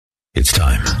It's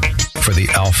time for the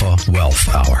Alpha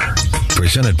Wealth Hour,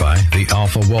 presented by the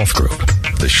Alpha Wealth Group,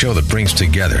 the show that brings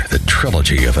together the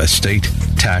trilogy of estate,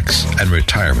 tax, and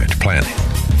retirement planning.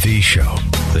 The show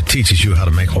that teaches you how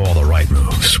to make all the right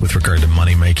moves with regard to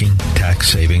money making, tax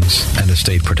savings, and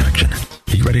estate protection.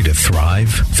 Are you ready to thrive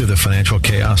through the financial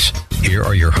chaos? Here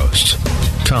are your hosts,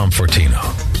 Tom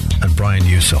Fortino and Brian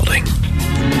Uselding.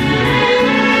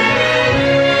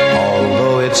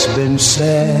 Although it's been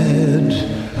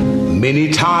said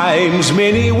many times,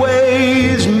 many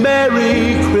ways,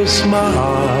 Merry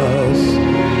Christmas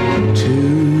to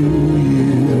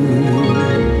you.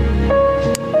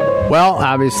 Well,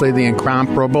 obviously the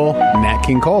incomparable Nat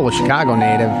King Cole, a Chicago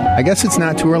native. I guess it's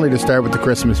not too early to start with the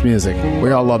Christmas music.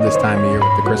 We all love this time of year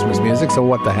with the Christmas music, so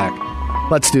what the heck?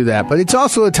 Let's do that. But it's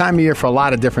also a time of year for a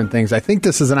lot of different things. I think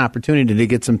this is an opportunity to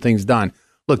get some things done.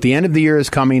 Look, the end of the year is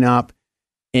coming up.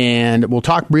 And we'll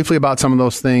talk briefly about some of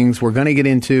those things. We're going to get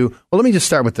into, well, let me just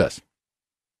start with this.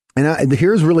 And this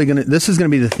is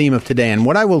going to be the theme of today. And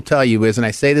what I will tell you is, and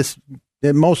I say this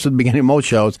at most of the beginning of most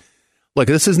shows, look,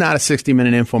 this is not a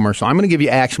 60-minute infomercial. I'm going to give you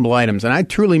actionable items. And I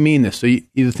truly mean this. So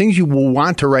the things you will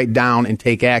want to write down and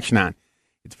take action on.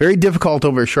 It's very difficult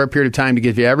over a short period of time to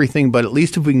give you everything, but at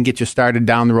least if we can get you started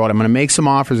down the road, I'm going to make some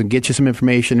offers and get you some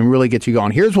information and really get you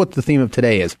going. Here's what the theme of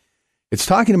today is. It's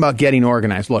talking about getting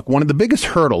organized. Look, one of the biggest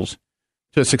hurdles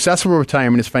to a successful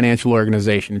retirement is financial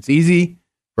organization. It's easy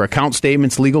for account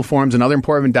statements, legal forms, and other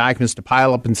important documents to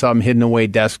pile up in some hidden away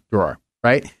desk drawer,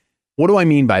 right? What do I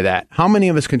mean by that? How many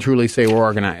of us can truly say we're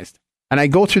organized? And I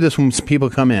go through this when people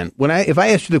come in. If I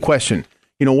ask you the question,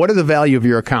 what are the value of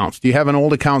your accounts? Do you have an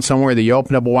old account somewhere that you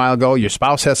opened up a while ago? Your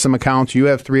spouse has some accounts. You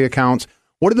have 3 accounts.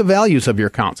 What are the values of your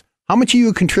accounts? How much are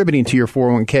you contributing to your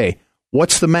 401k?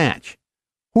 What's the match?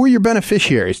 Who are your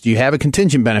beneficiaries? Do you have a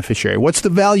contingent beneficiary? What's the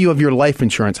value of your life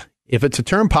insurance? If it's a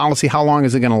term policy, how long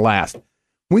is it going to last?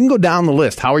 We can go down the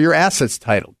list. How are your assets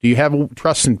titled? Do you have a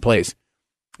trust in place?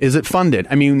 Is it funded?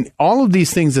 I mean, all of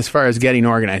these things as far as getting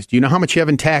organized. Do you know how much you have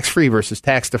in tax-free versus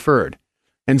tax-deferred?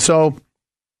 And so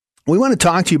we want to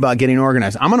talk to you about getting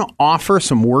organized. I'm going to offer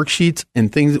some worksheets and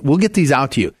things. We'll get these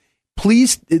out to you.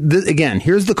 Please, again,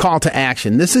 here's the call to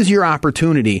action. This is your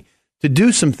opportunity to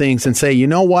do some things and say, you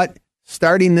know what?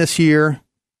 Starting this year,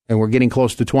 and we're getting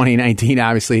close to 2019,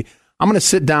 obviously, I'm going to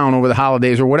sit down over the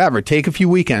holidays or whatever, take a few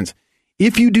weekends.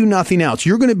 If you do nothing else,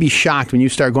 you're going to be shocked when you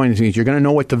start going to things. You're going to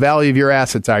know what the value of your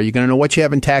assets are. You're going to know what you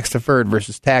have in tax-deferred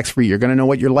versus tax-free. You're going to know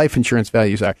what your life insurance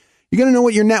values are. You're going to know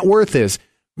what your net worth is.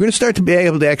 We're going to start to be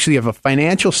able to actually have a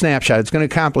financial snapshot. It's going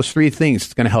to accomplish 3 things.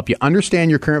 It's going to help you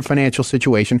understand your current financial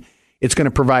situation. It's going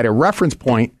to provide a reference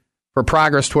point for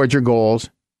progress towards your goals.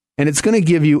 And it's going to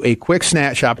give you a quick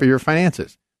snapshot of your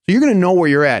finances. So you're going to know where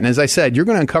you're at. And as I said, you're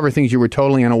going to uncover things you were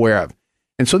totally unaware of.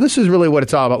 And so this is really what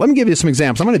it's all about. Let me give you some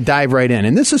examples. I'm going to dive right in.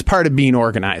 And this is part of being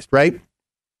organized, right?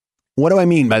 What do I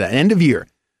mean by that? End of year,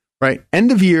 right?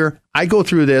 End of year, I go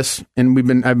through this, and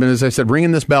I've been, as I said,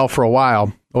 ringing this bell for a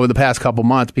while over the past couple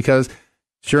months because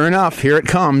sure enough, here it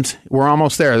comes. We're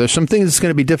almost there. There's some things that's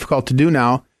going to be difficult to do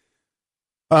now.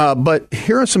 But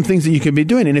here are some things that you can be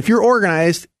doing. And if you're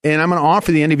organized, and I'm going to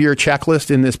offer the end of year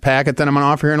checklist in this packet that I'm going to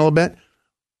offer here in a little bit,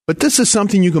 but this is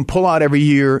something you can pull out every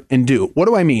year and do. What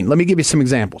do I mean? Let me give you some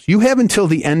examples. You have until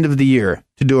the end of the year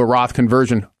to do a Roth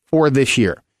conversion for this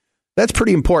year. That's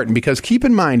pretty important because keep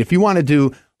in mind, if you want to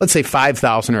do, let's say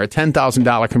 $5,000 or a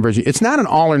 $10,000 conversion, it's not an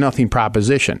all or nothing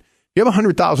proposition. If you have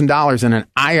 $100,000 in an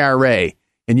IRA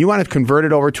and you want to convert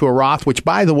it over to a Roth, which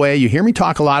by the way, you hear me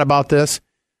talk a lot about this,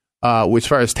 as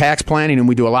far as tax planning, and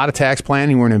we do a lot of tax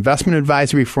planning. We're an investment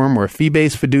advisory firm. We're a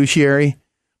fee-based fiduciary.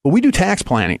 But we do tax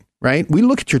planning, right? We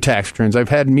look at your tax returns. I've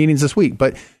had meetings this week.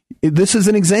 But this is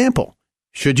an example.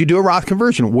 Should you do a Roth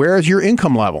conversion? Where is your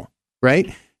income level,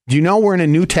 right? Do you know we're in a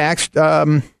new tax?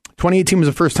 2018 was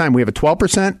the first time. We have a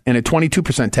 12% and a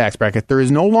 22% tax bracket. There is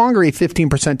no longer a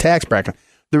 15% tax bracket.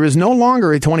 There is no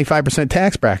longer a 25%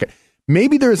 tax bracket.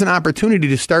 Maybe there is an opportunity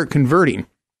to start converting.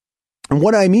 And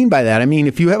what do I mean by that? I mean,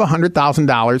 if you have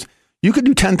 $100,000, you could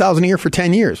do $10,000 a year for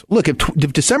 10 years. Look, if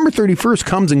December 31st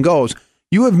comes and goes,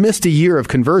 you have missed a year of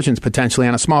conversions potentially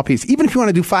on a small piece, even if you want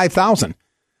to do $5,000.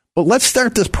 But let's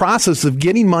start this process of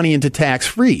getting money into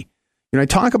tax-free. I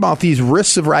talk about these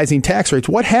risks of rising tax rates.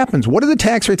 What happens? What are the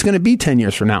tax rates going to be 10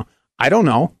 years from now? I don't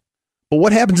know. But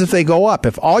what happens if they go up?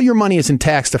 If all your money is in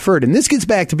tax-deferred, and this gets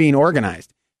back to being organized.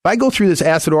 If I go through this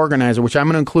asset organizer, which I'm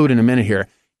going to include in a minute here,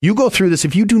 you go through this.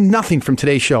 If you do nothing from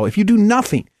today's show, if you do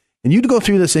nothing, and you go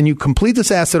through this and you complete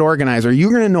this asset organizer, you're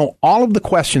going to know all of the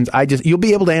questions you'll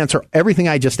be able to answer everything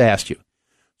I just asked you.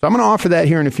 So I'm going to offer that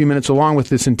here in a few minutes, along with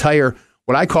this entire,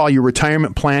 what I call your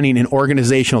retirement planning and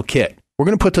organizational kit. We're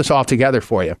going to put this all together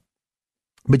for you.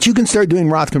 But you can start doing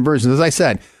Roth conversions. As I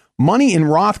said, money in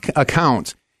Roth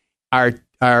accounts are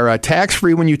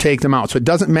tax-free when you take them out. So it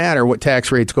doesn't matter what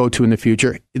tax rates go to in the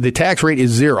future. The tax rate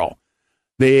is 0.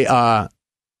 They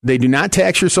do not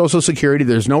tax your Social Security.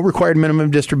 There's no required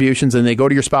minimum distributions, and they go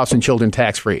to your spouse and children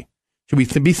tax-free. Should we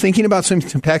be thinking about some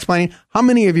tax planning? How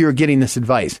many of you are getting this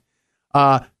advice?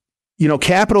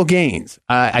 Capital gains.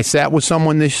 I sat with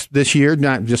someone this year,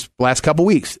 not just last couple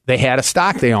weeks. They had a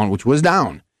stock they owned, which was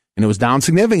down, and it was down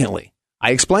significantly.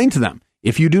 I explained to them,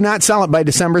 if you do not sell it by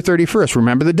December 31st,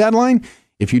 remember the deadline?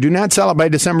 If you do not sell it by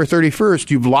December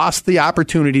 31st, you've lost the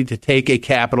opportunity to take a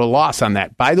capital loss on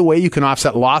that. By the way, you can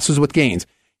offset losses with gains.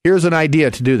 Here's an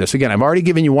idea to do this. Again, I've already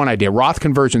given you one idea. Roth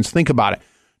conversions. Think about it.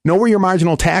 Know where your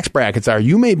marginal tax brackets are.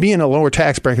 You may be in a lower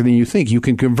tax bracket than you think. You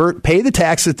can convert, pay the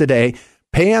taxes today,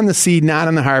 pay on the seed, not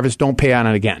on the harvest. Don't pay on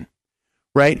it again.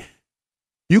 Right?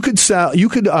 You could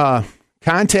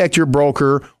contact your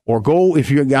broker or go, if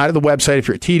you got to the website, if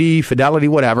you're at TD, Fidelity,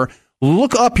 whatever,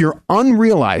 look up your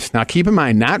unrealized. Now, keep in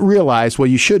mind, not realized. Well,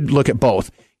 you should look at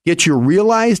both. Get your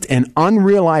realized and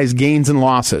unrealized gains and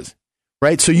losses.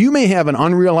 Right? So you may have an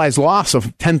unrealized loss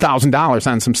of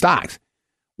 $10,000 on some stocks.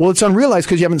 Well, it's unrealized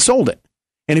because you haven't sold it.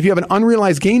 And if you have an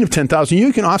unrealized gain of $10,000,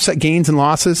 you can offset gains and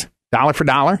losses dollar for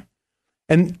dollar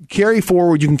and carry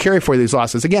forward. You can carry forward these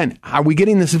losses. Again, are we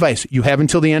getting this advice? You have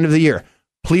until the end of the year.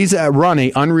 Please run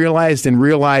a unrealized and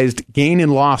realized gain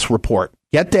and loss report.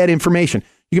 Get that information.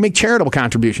 You can make charitable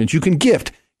contributions. You can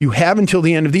gift. You have until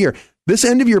the end of the year. This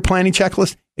end of year planning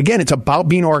checklist, again, it's about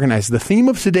being organized. The theme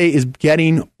of today is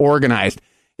getting organized.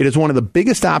 It is one of the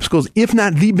biggest obstacles, if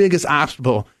not the biggest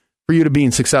obstacle, for you to being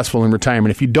successful in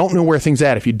retirement. If you don't know where things are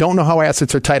at, if you don't know how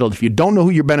assets are titled, if you don't know who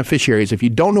your beneficiary is, if you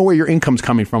don't know where your income's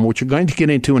coming from, which you're going to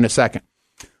get into in a second.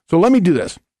 So let me do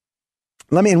this.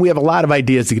 And we have a lot of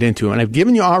ideas to get into, and I've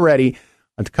given you already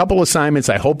a couple assignments.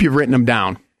 I hope you've written them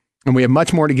down, and we have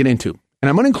much more to get into. And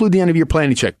I'm going to include the end of your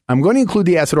planning check. I'm going to include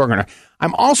the asset organizer.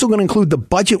 I'm also going to include the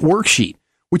budget worksheet,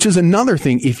 which is another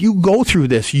thing. If you go through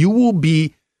this, you will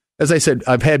be, as I said,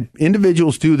 I've had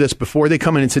individuals do this before they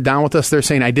come in and sit down with us. They're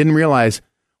saying, I didn't realize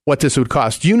what this would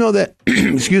cost. Do you know that,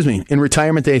 excuse me, in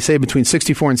retirement, they say between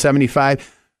 64 and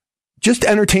 75, just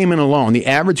entertainment alone, the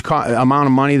average amount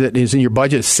of money that is in your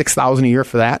budget is $6,000 a year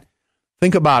for that.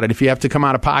 Think about it. If you have to come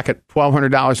out of pocket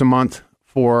 $1,200 a month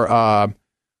for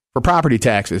property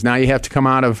taxes, now you have to come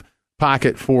out of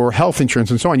pocket for health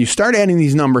insurance and so on. You start adding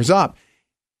these numbers up.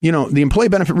 You know, the Employee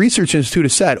Benefit Research Institute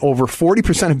has said over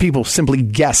 40% of people simply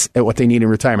guess at what they need in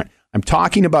retirement. I'm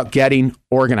talking about getting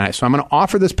organized. So I'm going to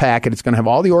offer this packet. It's going to have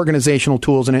all the organizational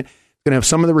tools in it. It's going to have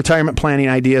some of the retirement planning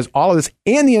ideas, all of this,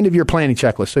 and the end of your planning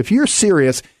checklist. So if you're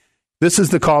serious, this is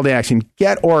the call to action.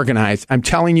 Get organized. I'm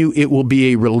telling you, it will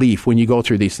be a relief when you go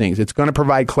through these things. It's going to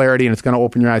provide clarity, and it's going to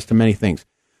open your eyes to many things.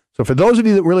 So for those of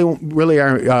you that really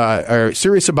are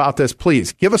serious about this,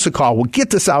 please give us a call. We'll get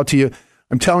this out to you.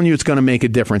 I'm telling you, it's going to make a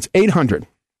difference.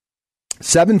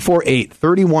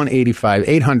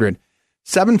 800-748-3185.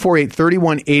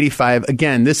 800-748-3185.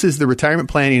 Again, this is the Retirement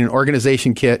Planning and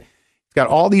Organization Kit. It's got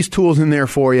all these tools in there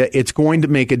for you. It's going to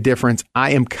make a difference.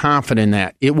 I am confident in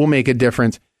that. It will make a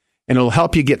difference, and it'll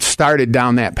help you get started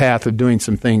down that path of doing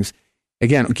some things.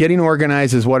 Again, getting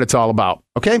organized is what it's all about.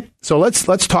 Okay? So let's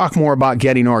talk more about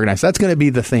getting organized. That's going to be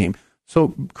the theme.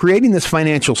 So creating this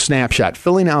financial snapshot,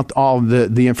 filling out all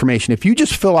the information. If you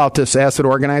just fill out this asset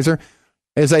organizer,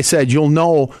 as I said, you'll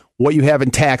know what you have in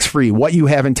tax-free, what you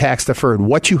have in tax-deferred,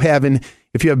 what you have in,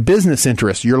 if you have business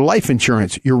interests, your life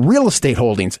insurance, your real estate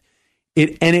holdings.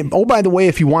 Oh, by the way,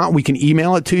 if you want, we can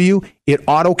email it to you. It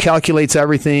auto-calculates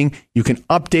everything. You can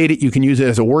update it. You can use it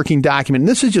as a working document. And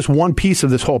this is just one piece of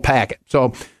this whole packet.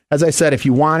 So, as I said, if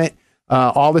you want it,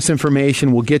 all this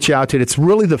information will get you out to it. It's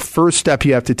really the first step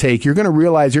you have to take. You're going to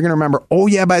realize, you're going to remember, oh,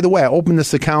 yeah, by the way, I opened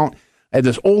this account. I had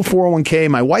this old 401k.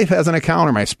 My wife has an account,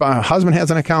 or my husband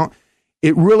has an account.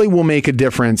 It really will make a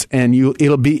difference. And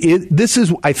this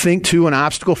is, I think, too, an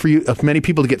obstacle for you, of many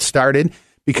people to get started,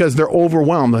 because they're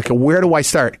overwhelmed. Like, where do I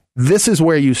start? This is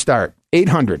where you start.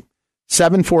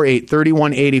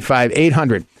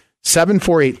 800-748-3185.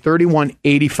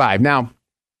 800-748-3185. Now,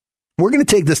 we're going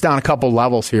to take this down a couple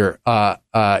levels here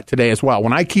today as well.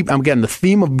 Again, the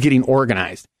theme of getting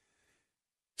organized.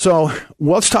 So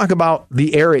let's talk about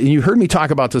the area. And you heard me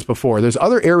talk about this before. There's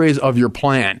other areas of your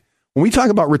plan. When we talk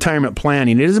about retirement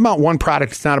planning, it is about one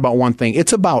product. It's not about one thing.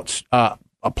 It's about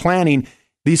planning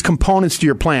these components to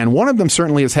your plan. One of them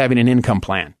certainly is having an income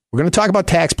plan. We're going to talk about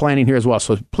tax planning here as well,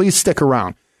 so please stick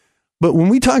around. But when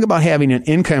we talk about having an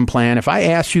income plan, if I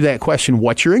ask you that question,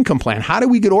 what's your income plan? How do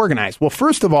we get organized? Well,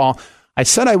 first of all, I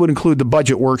said I would include the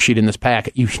budget worksheet in this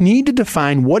packet. You need to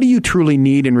define what do you truly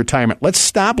need in retirement. Let's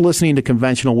stop listening to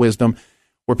conventional wisdom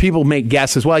where people make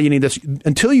guesses. Well, you need this.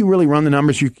 Until you really run the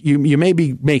numbers, you may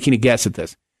be making a guess at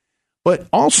this. But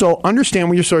also understand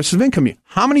where your sources of income are.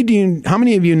 How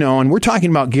many of you know, and we're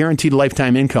talking about guaranteed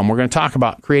lifetime income. We're going to talk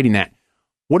about creating that.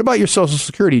 What about your Social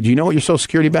Security? Do you know what your Social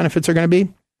Security benefits are going to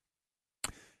be?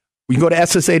 We can go to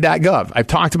SSA.gov. I've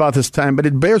talked about this time, but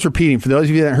it bears repeating. For those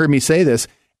of you that heard me say this,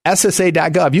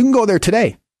 SSA.gov. You can go there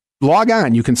today. Log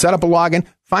on. You can set up a login.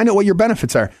 Find out what your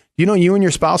benefits are. You know, you and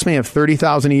your spouse may have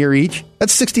 $30,000 a year each.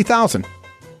 That's $60,000.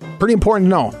 Pretty important to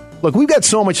know. Look, we've got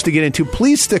so much to get into.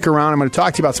 Please stick around. I'm going to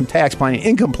talk to you about some tax planning,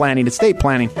 income planning, estate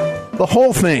planning, the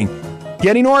whole thing.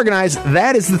 Getting organized.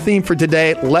 That is the theme for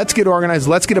today. Let's get organized.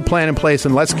 Let's get a plan in place,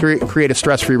 and let's create a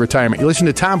stress-free retirement. You listen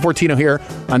to Tom Fortino here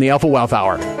on the Alpha Wealth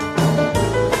Hour.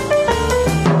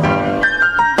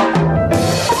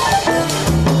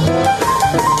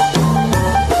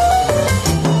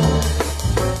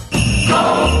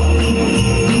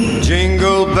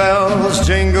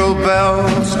 Jingle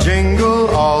bells, jingle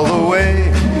all the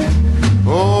way.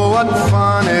 Oh, what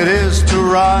fun it is to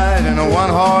ride in a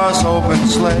one-horse open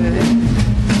sleigh.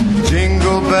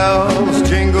 Jingle bells,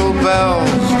 jingle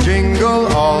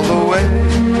all the way.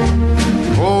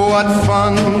 Oh, what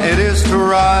fun it is to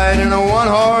ride in a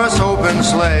one-horse open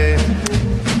sleigh.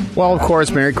 Well, of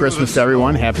course, Merry Christmas to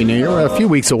everyone. Happy New Year. We're a few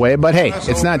weeks away, but hey,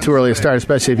 it's not too early to start,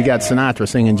 especially if you got Sinatra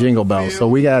singing Jingle Bells. So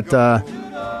we got...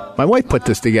 my wife put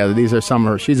this together. These are some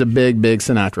of her. She's a big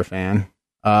Sinatra fan.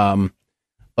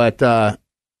 But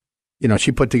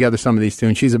she put together some of these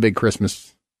tunes. She's a big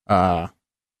Christmas person.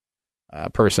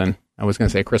 I was going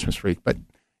to say Christmas freak, but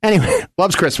anyway,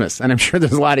 loves Christmas. And I'm sure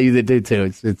there's a lot of you that do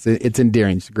too. It's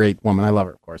endearing. She's a great woman. I love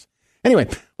her, of course. Anyway,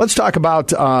 let's talk about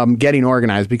getting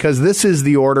organized, because this is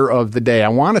the order of the day.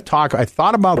 I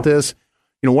thought about this,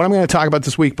 what I'm going to talk about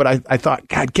this week, but I thought,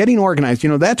 God, getting organized,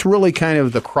 that's really kind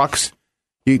of the crux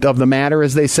of the matter,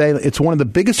 as they say. It's one of the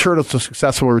biggest hurdles to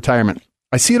successful retirement.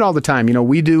 I see it all the time.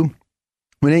 We do,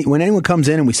 when anyone comes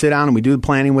in and we sit down and we do the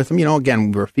planning with them,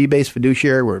 again, we're a fee-based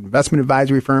fiduciary, we're an investment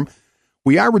advisory firm.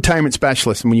 We are retirement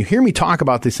specialists. And when you hear me talk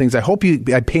about these things, I hope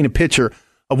I paint a picture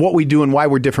of what we do and why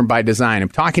we're different by design. I'm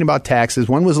talking about taxes.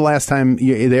 When was the last time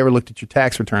they ever looked at your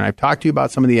tax return? I've talked to you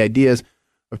about some of the ideas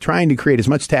of trying to create as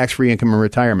much tax-free income in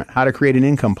retirement, how to create an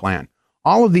income plan.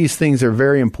 All of these things are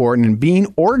very important, and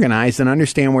being organized and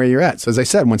understand where you're at. So as I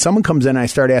said, when someone comes in, I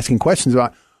start asking questions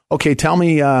about, okay, tell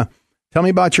me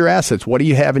about your assets. What do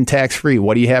you have in tax-free?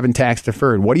 What do you have in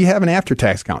tax-deferred? What do you have in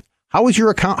after-tax accounts? How is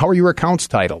your account? How are your accounts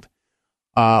titled?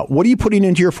 What are you putting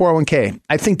into your 401k?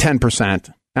 I think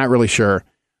 10%. Not really sure.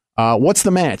 What's the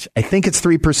match? I think it's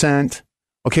 3%.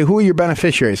 Okay, who are your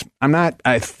beneficiaries?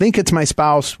 I think it's my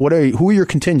spouse. Who are your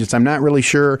contingents? I'm not really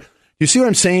sure. You see what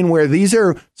I'm saying? Where these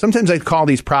are, sometimes I call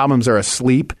these problems are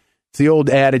asleep. It's the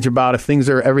old adage about if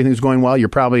everything's going well, you're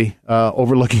probably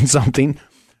overlooking something.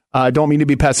 Don't mean to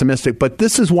be pessimistic, but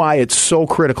this is why it's so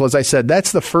critical. As I said,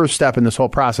 that's the first step in this whole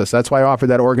process. That's why I offered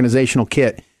that organizational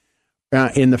kit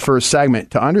in the first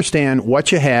segment, to understand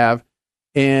what you have,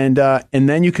 and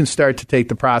then you can start to take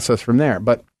the process from there.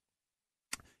 But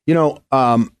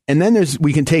and then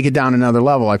we can take it down another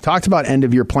level. I've talked about end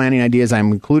of year planning ideas.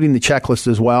 I'm including the checklist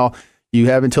as well. You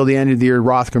have until the end of the year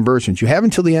Roth conversions. You have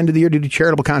until the end of the year to do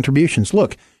charitable contributions.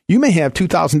 Look, you may have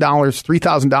 $2,000,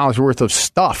 $3,000 worth of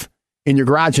stuff in your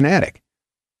garage and attic.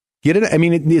 Get it? I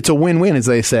mean, it's a win-win, as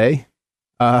they say.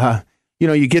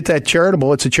 You get that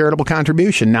charitable. It's a charitable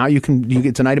contribution. Now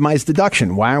it's an itemized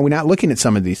deduction. Why are we not looking at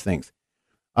some of these things?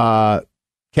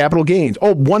 Capital gains.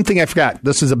 Oh, one thing I forgot.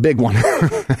 This is a big one.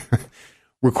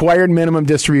 Required minimum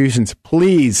distributions.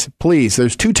 Please.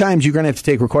 There's 2 times you're going to have to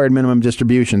take required minimum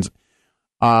distributions.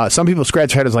 Some people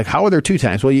scratch their heads like, how are there 2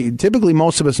 times? Well, typically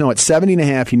most of us know at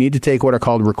 70.5, you need to take what are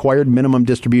called required minimum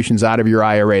distributions out of your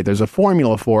IRA. There's a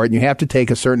formula for it, and you have to take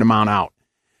a certain amount out.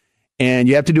 And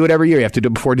you have to do it every year. You have to do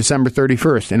it before December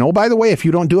 31st. And oh, by the way, if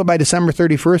you don't do it by December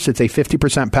 31st, it's a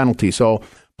 50% penalty. So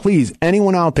please,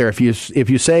 anyone out there, if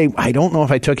you say, I don't know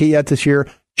if I took it yet this year,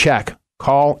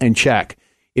 call and check.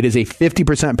 It is a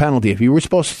 50% penalty. If you were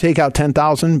supposed to take out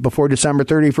 $10,000 before December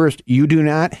 31st, you do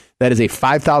not. That is a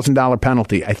 $5,000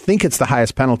 penalty. I think it's the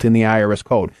highest penalty in the IRS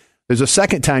code. There's a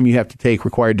second time you have to take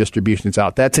required distributions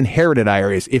out. That's inherited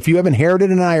IRAs. If you have inherited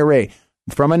an IRA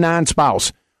from a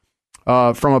non-spouse,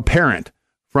 from a parent,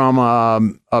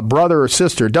 from a brother or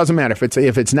sister, it doesn't matter.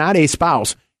 If it's not a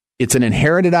spouse, it's an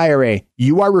inherited IRA,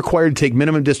 you are required to take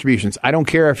minimum distributions. I don't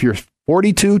care if you're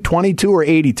 42, 22, or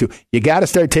 82. You got to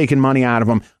start taking money out of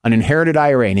them, an inherited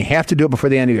IRA, and you have to do it before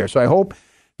the end of the year. So I hope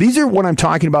These are what I'm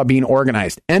talking about being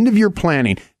organized. End of year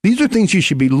planning. These are things you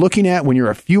should be looking at when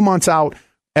you're a few months out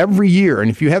every year.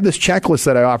 And if you have this checklist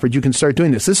that I offered, you can start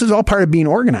doing this. This is all part of being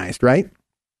organized, right?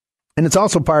 And it's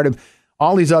also part of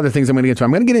all these other things I'm going to get to. I'm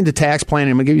going to get into tax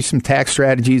planning. I'm going to give you some tax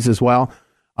strategies as well.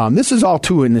 This is all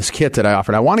too in this kit that I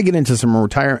offered. I want to get into some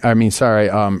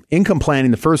income planning,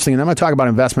 the first thing, and I'm going to talk about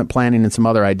investment planning and some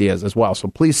other ideas as well. So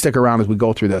please stick around as we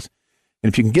go through this.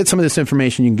 And if you can get some of this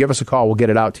information, you can give us a call. We'll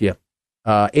get it out to you.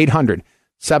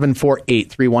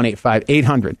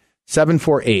 800-748-3185.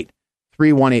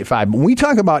 800-748-3185. When we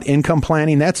talk about income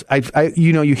planning,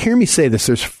 you hear me say this.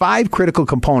 There's 5 critical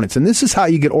components, and this is how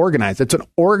you get organized. It's an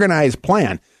organized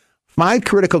plan. 5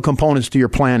 critical components to your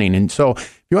planning. And so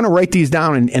if you want to write these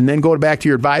down and then go back to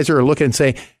your advisor or look and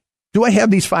say, do I have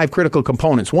these 5 critical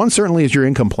components? One certainly is your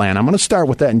income plan. I'm going to start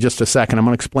with that in just a second. I'm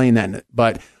going to explain that.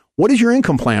 But what is your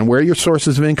income plan? Where are your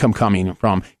sources of income coming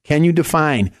from? Can you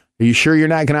define? Are you sure you're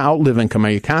not going to outlive income?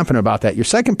 Are you confident about that? Your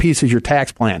second piece is your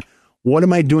tax plan. What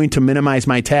am I doing to minimize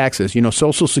my taxes?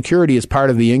 Social Security is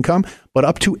part of the income, but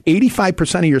up to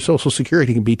 85% of your Social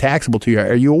Security can be taxable to you.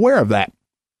 Are you aware of that?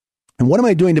 And what am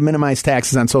I doing to minimize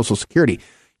taxes on Social Security?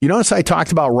 You notice I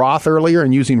talked about Roth earlier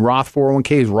and using Roth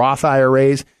 401ks, Roth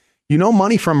IRAs.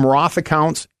 Money from Roth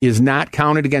accounts is not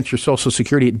counted against your Social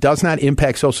Security. It does not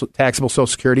impact taxable Social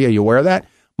Security. Are you aware of that?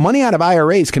 Money out of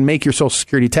IRAs can make your Social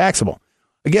Security taxable.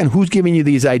 Again, who's giving you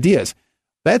these ideas?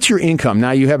 That's your income. Now,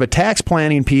 you have a tax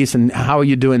planning piece, and how are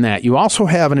you doing that? You also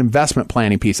have an investment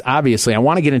planning piece. Obviously, I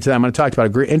want to get into that. I'm going to talk about a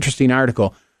great, interesting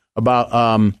article about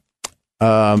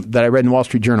that I read in the Wall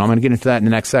Street Journal. I'm going to get into that in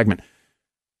the next segment.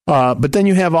 But then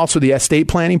you have also the estate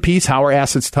planning piece. How are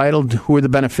assets titled? Who are the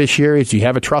beneficiaries? Do you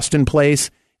have a trust in place?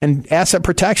 And asset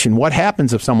protection. What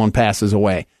happens if someone passes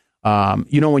away?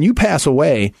 When you pass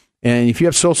away, and if you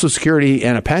have Social Security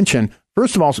and a pension,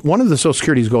 first of all, one of the Social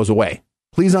Securities goes away.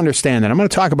 Please understand that. I'm going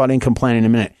to talk about income planning in a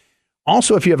minute.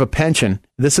 Also, if you have a pension,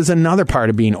 this is another part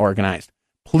of being organized.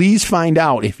 Please find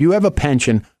out, if you have a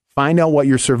pension, find out what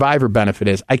your survivor benefit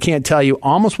is. I can't tell you,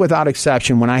 almost without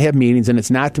exception, when I have meetings, and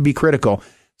it's not to be critical,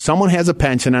 someone has a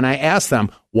pension, and I ask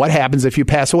them, what happens if you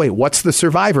pass away? What's the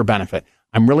survivor benefit?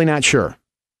 I'm really not sure.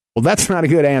 Well, that's not a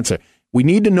good answer. We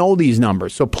need to know these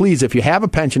numbers. So please, if you have a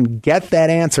pension, get that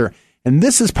answer. And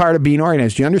this is part of being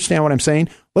organized. Do you understand what I'm saying?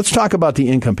 Let's talk about the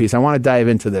income piece. I want to dive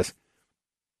into this.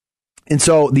 And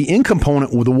so the income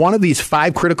component, one of these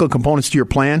 5 critical components to your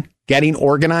plan, getting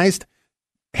organized,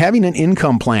 having an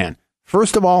income plan.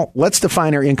 First of all, let's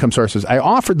define our income sources. I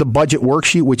offered the budget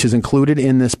worksheet, which is included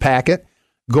in this packet.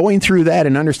 Going through that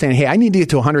and understanding, hey, I need to get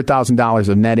to $100,000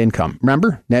 of net income.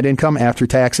 Remember, net income after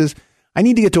taxes? I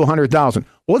need to get to $100,000. Well,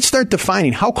 let's start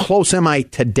defining, how close am I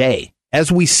today?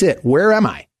 As we sit, where am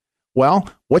I? Well,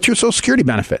 what's your Social Security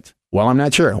benefits? Well, I'm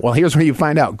not sure. Well, here's where you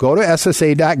find out. Go to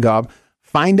SSA.gov,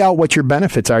 find out what your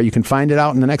benefits are. You can find it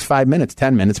out in the next 5 minutes,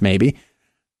 10 minutes maybe.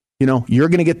 You're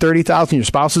going to get $30,000. Your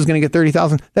spouse is going to get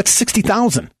 $30,000. That's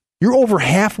 $60,000. You're over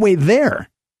halfway there,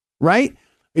 right?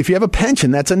 If you have a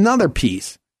pension, that's another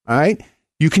piece, all right?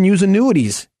 You can use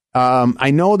annuities.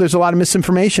 I know there's a lot of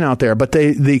misinformation out there, but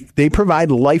they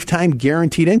provide lifetime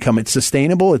guaranteed income. It's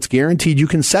sustainable. It's guaranteed. You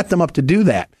can set them up to do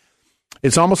that.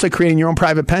 It's almost like creating your own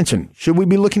private pension. Should we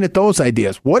be looking at those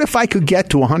ideas? What if I could get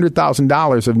to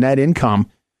 $100,000 of net income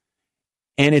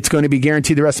and it's going to be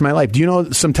guaranteed the rest of my life? Do you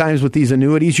know sometimes with these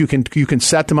annuities, you can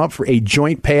set them up for a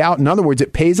joint payout? In other words,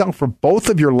 it pays out for both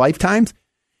of your lifetimes.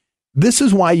 This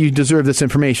is why you deserve this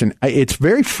information. It's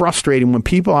very frustrating when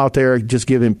people out there just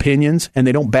give opinions and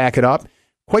they don't back it up.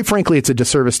 Quite frankly, it's a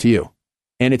disservice to you,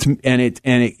 and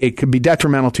it could be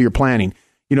detrimental to your planning.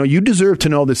 You deserve to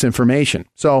know this information.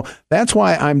 So that's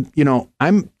why I'm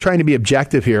trying to be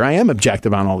objective here. I am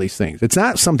objective on all these things. It's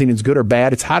not something that's good or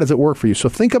bad. It's how does it work for you? So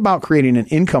think about creating an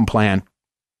income plan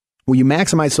where you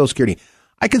maximize Social Security.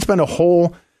 I could spend a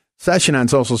whole session on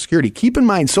Social Security. Keep in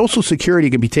mind, Social Security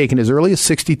can be taken as early as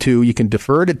 62. You can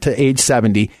defer it to age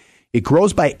 70. It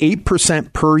grows by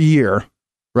 8% per year,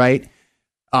 right?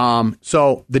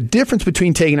 So the difference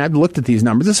between I've looked at these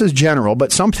numbers, this is general,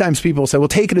 but sometimes people say, well,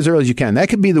 take it as early as you can. That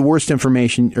could be the worst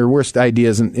information or worst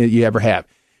ideas you ever have.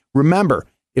 Remember,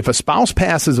 if a spouse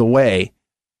passes away,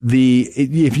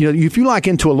 if you lock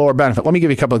into a lower benefit, let me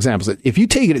give you a couple examples. If you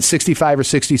take it at 65 or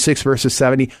 66 versus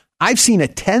 70, I've seen a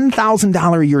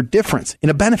 $10,000 a year difference in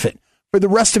a benefit for the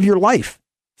rest of your life.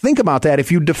 Think about that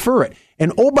if you defer it.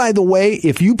 And oh, by the way,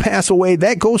 if you pass away,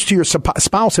 that goes to your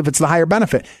spouse if it's the higher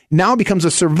benefit. Now it becomes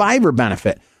a survivor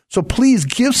benefit. So please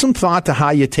give some thought to how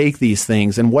you take these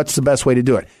things and what's the best way to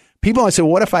do it. People always say,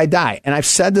 well, what if I die? And I've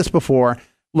said this before.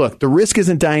 Look, the risk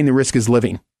isn't dying. The risk is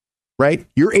living, right?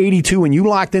 You're 82 and you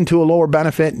locked into a lower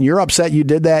benefit and you're upset you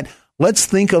did that. Let's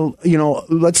think of,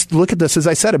 let's look at this, as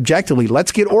I said, objectively.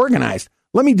 Let's get organized.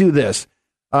 Let me do this.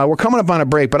 We're coming up on a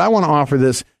break, but I want to offer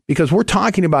this because we're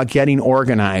talking about getting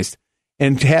organized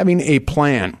and having a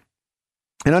plan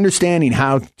and understanding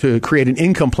how to create an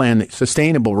income plan that's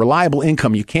sustainable, reliable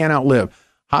income you can't outlive,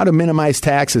 how to minimize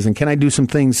taxes, and can I do some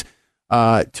things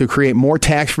to create more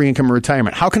tax-free income in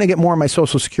retirement? How can I get more of my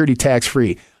Social Security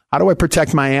tax-free? How do I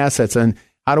protect my assets? And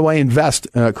how do I invest,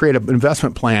 create an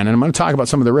investment plan? And I'm going to talk about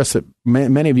some of the risks that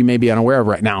many of you may be unaware of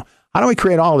right now. How do I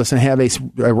create all of this and have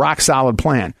a rock-solid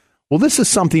plan? Well, this is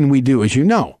something we do, as you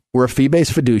know. We're a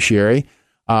fee-based fiduciary.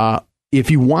 If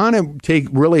you want to take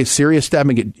really a serious step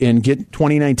and get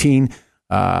 2019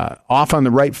 off on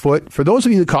the right foot, for those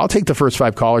of you that call, take the first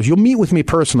 5 callers. You'll meet with me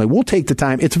personally. We'll take the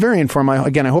time. It's very informal.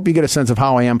 Again, I hope you get a sense of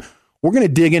how I am. We're going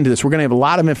to dig into this. We're going to have a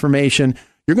lot of information.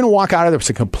 You're going to walk out of there with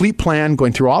a complete plan,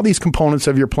 going through all these components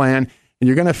of your plan, and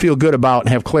you're going to feel good about and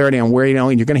have clarity on where,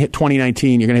 and you're going to hit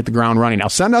 2019. You're going to hit the ground running. I'll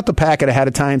send out the packet ahead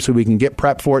of time so we can get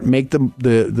prepped for it, make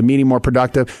the meeting more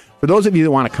productive. For those of you that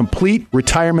want a complete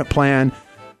retirement plan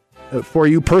for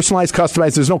you, personalized,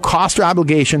 customized, there's no cost or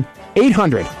obligation.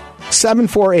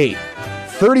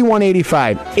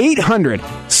 800-748-3185.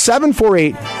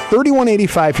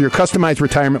 800-748-3185 for your customized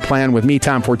retirement plan with me,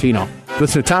 Tom Fortino.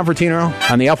 Listen to Tom Fortino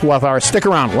on the Alpha Wealth Hour. Stick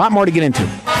around. A lot more to get into.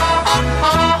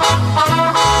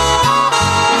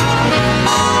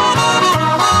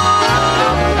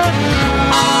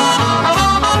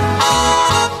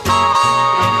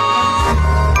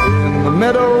 In the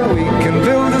meadow we can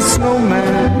build a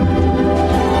snowman,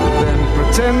 then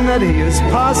pretend that he is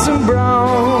Parson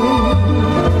Brown.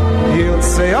 He'll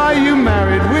say, are you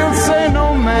married? We'll say,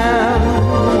 no, man.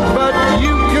 But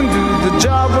you can do the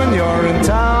job when you're in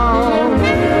town.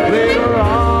 Later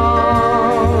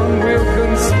on, we'll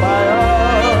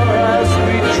conspire as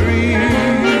we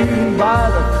dream by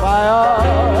the fire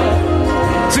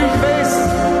to face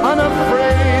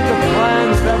unafraid the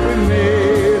plans that we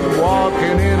made,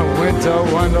 walking in a winter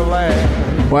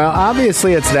wonderland. Well,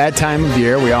 obviously, it's that time of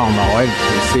year. We all know it.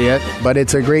 We see it. But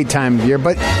it's a great time of year.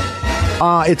 But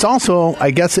it's also,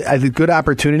 I guess, a good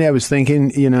opportunity. I was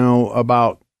thinking,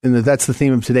 about, and that's the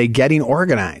theme of today, getting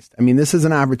organized. I mean, this is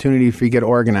an opportunity for you to get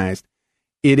organized.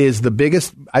 It is the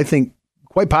biggest, I think,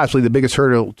 quite possibly the biggest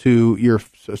hurdle to your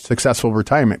successful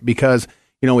retirement because,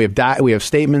 we have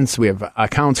statements, we have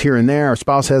accounts here and there. Our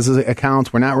spouse has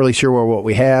accounts. We're not really sure what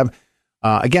we have.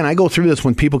 Again, I go through this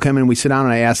when people come in, we sit down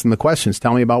and I ask them the questions.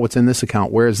 Tell me about what's in this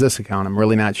account. Where is this account? I'm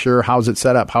really not sure. How's it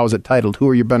set up? How is it titled? Who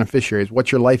are your beneficiaries?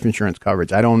 What's your life insurance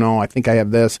coverage? I don't know. I think I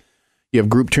have this. You have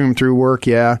group term through work.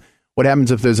 Yeah. What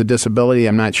happens if there's a disability?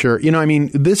 I'm not sure.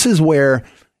 This is where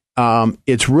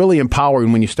it's really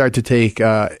empowering when you start to take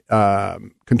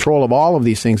control of all of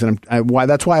these things. And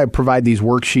that's why I provide these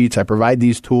worksheets. I provide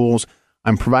these tools.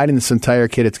 I'm providing this entire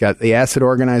kit. It's got the asset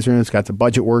organizer, it's got the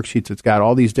budget worksheets, it's got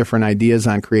all these different ideas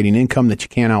on creating income that you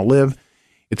can't outlive.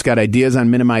 It's got ideas on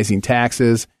minimizing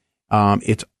taxes.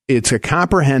 It's a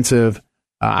comprehensive,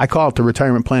 I call it the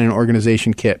Retirement Planning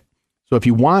Organization Kit. So if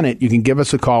you want it, you can give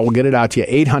us a call. We'll get it out to you.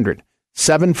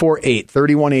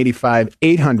 800-748-3185.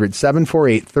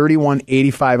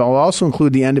 800-748-3185. I'll also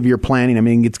include the end of year planning. I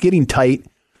mean, it's getting tight.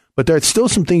 But there's still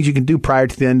some things you can do prior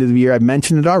to the end of the year. I've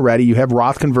mentioned it already. You have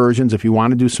Roth conversions. If you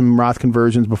want to do some Roth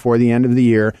conversions before the end of the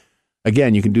year,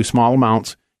 again, you can do small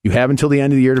amounts. You have until the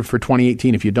end of the year for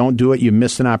 2018. If you don't do it, you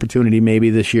missed an opportunity maybe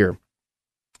this year.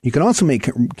 You can also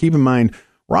keep in mind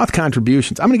Roth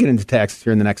contributions. I'm going to get into taxes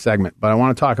here in the next segment, but I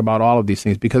want to talk about all of these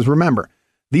things because remember,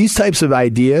 these types of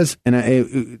ideas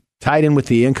and tied in with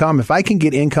the income, if I can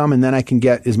get income and then I can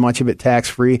get as much of it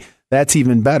tax-free, that's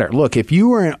even better. Look, if you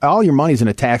were all your money's in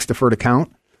a tax-deferred account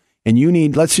and you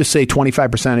need, let's just say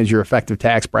 25% is your effective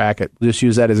tax bracket. Just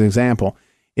use that as an example.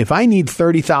 If I need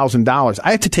 $30,000,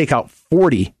 I have to take out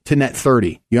 40 to net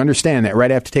 30. You understand that,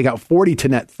 right? I have to take out 40 to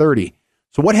net 30.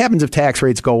 So what happens if tax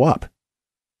rates go up?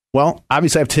 Well,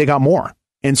 obviously I have to take out more.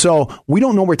 And so we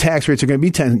don't know where tax rates are going to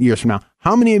be 10 years from now.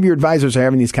 How many of your advisors are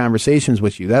having these conversations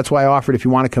with you? That's why I offered if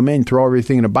you want to come in, throw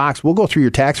everything in a box, we'll go through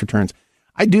your tax returns.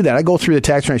 I do that. I go through the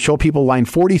tax return. I show people line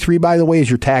 43, by the way, is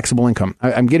your taxable income.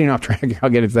 I'm getting off track. I'll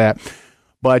get into that.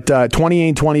 But 20A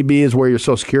and 20B is where your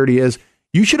Social Security is.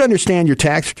 You should understand your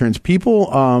tax returns. People,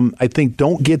 I think,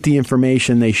 don't get the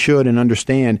information they should and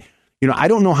understand. I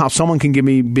don't know how someone can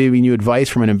giving you advice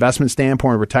from an investment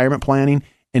standpoint or retirement planning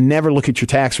and never look at your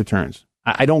tax returns.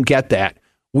 I don't get that.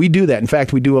 We do that. In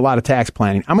fact, we do a lot of tax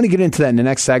planning. I'm going to get into that in the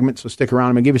next segment, so stick around.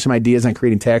 I'm going to give you some ideas on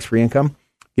creating tax-free income,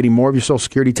 getting more of your Social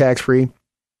Security tax-free.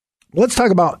 Let's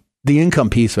talk about the income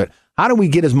piece of it. How do we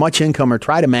get as much income, or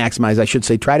try to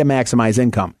maximize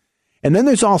income? And then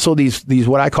there's also these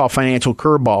what I call financial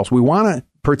curveballs. We want to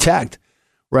protect,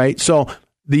 right? So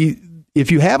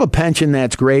if you have a pension,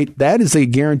 that's great. That is a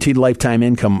guaranteed lifetime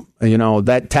income.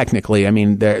 That technically, I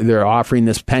mean, they're offering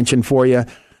this pension for you.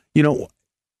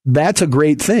 That's a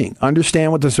great thing.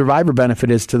 Understand what the survivor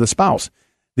benefit is to the spouse.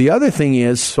 The other thing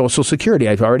is Social Security.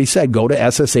 I've already said, go to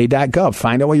SSA.gov.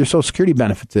 Find out what your Social Security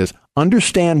benefits is.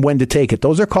 Understand when to take it.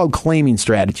 Those are called claiming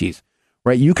strategies,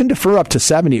 right? You can defer up to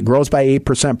 70. It grows by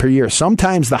 8% per year.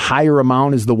 Sometimes the higher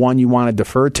amount is the one you want to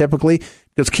defer typically,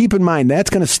 because keep in mind, that's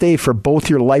going to stay for both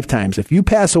your lifetimes. If you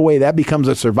pass away, that becomes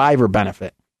a survivor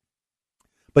benefit.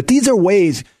 But these are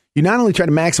ways you not only try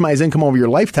to maximize income over your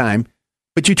lifetime,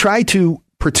 but you try to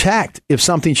protect if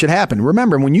something should happen.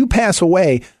 Remember, when you pass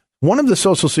away, one of the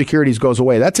Social Securities goes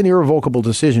away. That's an irrevocable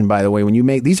decision, by the way. When you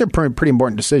make these are pretty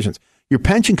important decisions. Your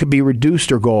pension could be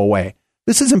reduced or go away.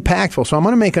 This is impactful. So I'm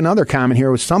going to make another comment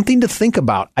here with something to think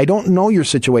about. I don't know your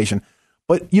situation,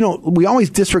 but we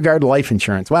always disregard life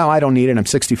insurance. Well, I don't need it. I'm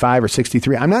 65 or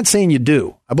 63. I'm not saying you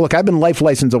do. Look, I've been life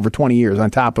licensed over 20 years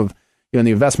on top of the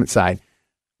investment side,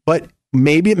 but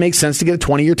maybe it makes sense to get a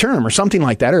 20-year term or something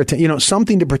like that, or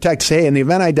something to protect. Say, in the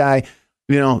event I die,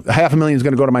 $500,000 is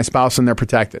going to go to my spouse and they're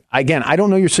protected. Again, I don't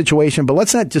know your situation, but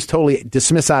let's not just totally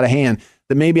dismiss out of hand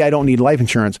that maybe I don't need life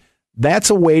insurance. That's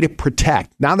a way to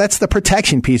protect. Now, that's the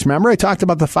protection piece. Remember, I talked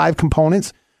about the 5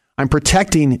 components? I'm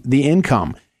protecting the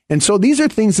income. And so these are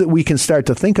things that we can start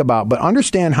to think about, but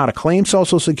understand how to claim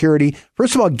Social Security.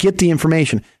 First of all, get the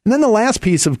information. And then the last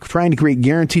piece of trying to create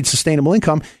guaranteed sustainable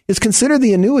income is consider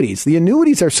the annuities. The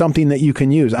annuities are something that you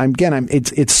can use.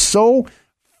 It's so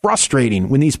frustrating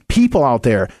when these people out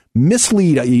there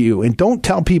mislead you and don't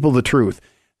tell people the truth.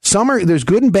 There's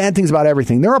good and bad things about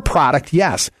everything. They're a product,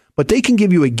 yes, but they can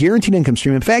give you a guaranteed income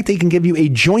stream. In fact, they can give you a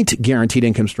joint guaranteed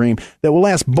income stream that will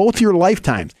last both your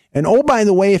lifetimes. And oh, by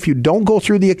the way, if you don't go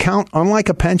through the account, unlike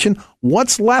a pension,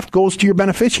 what's left goes to your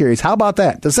beneficiaries. How about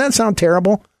that? Does that sound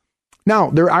terrible? Now,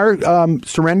 there are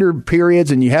surrender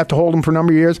periods and you have to hold them for a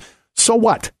number of years. So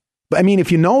what? I mean,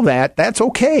 if you know that, that's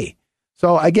okay.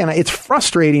 So again, it's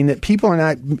frustrating that people are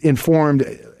not informed.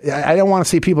 I don't want to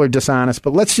say people are dishonest,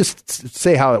 but let's just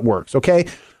say how it works, okay?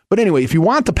 But anyway, if you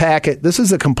want the packet, this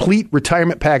is a complete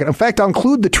retirement packet. In fact, I'll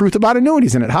include the truth about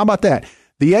annuities in it. How about that?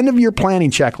 The end of year planning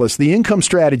checklist, the income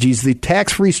strategies, the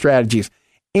tax-free strategies,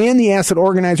 and the asset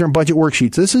organizer and budget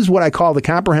worksheets. This is what I call the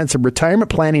comprehensive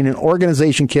retirement planning and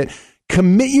organization kit.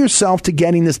 Commit yourself to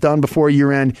getting this done before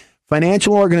year end.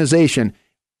 Financial organization.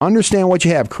 Understand what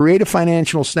you have. Create a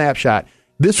financial snapshot.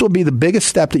 This will be the biggest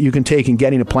step that you can take in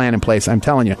getting a plan in place. I'm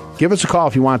telling you. Give us a call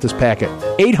if you want this packet.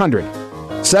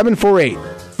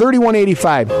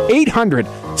 800-748-3185.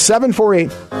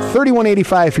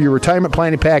 800-748-3185 for your retirement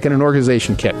planning packet and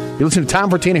organization kit. You listen to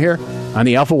Tom Fortina here on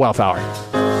the Alpha Wealth Hour.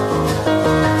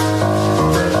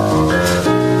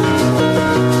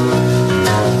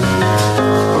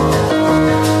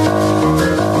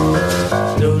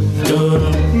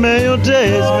 May your days be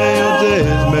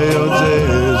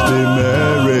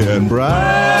merry and bright.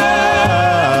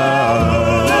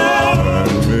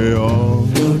 May all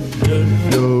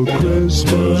your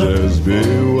Christmases be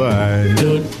white.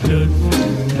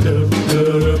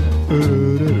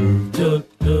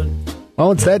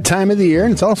 Well, it's that time of the year,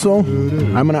 and it's also,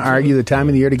 I'm going to argue, the time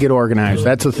of the year to get organized.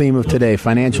 That's the theme of today,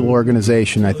 financial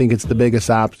organization. I think it's the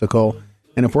biggest obstacle.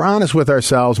 And if we're honest with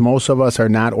ourselves, most of us are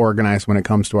not organized when it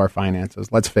comes to our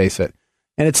finances. Let's face it.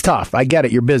 And it's tough. I get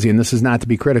it. You're busy, and this is not to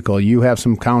be critical. You have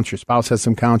some counts. Your spouse has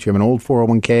some counts. You have an old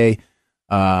 401k,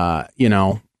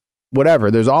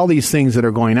 whatever. There's all these things that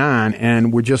are going on,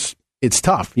 and it's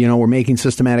tough. We're making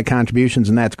systematic contributions,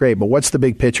 and that's great. But what's the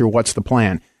big picture? What's the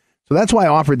plan? So that's why I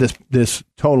offered this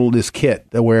kit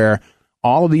where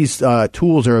all of these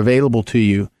tools are available to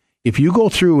you. If you go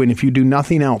through and if you do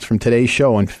nothing else from today's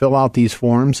show and fill out these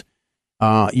forms,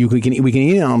 we can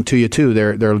email them to you too.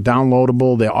 They're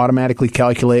downloadable. They automatically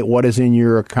calculate what is in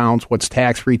your accounts, what's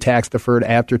tax-free, tax-deferred,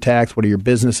 after tax, what are your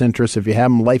business interests, if you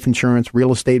have them, life insurance,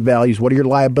 real estate values, what are your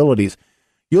liabilities.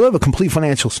 You'll have a complete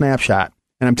financial snapshot.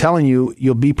 And I'm telling you,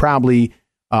 you'll be probably,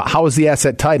 how is the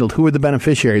asset titled? Who are the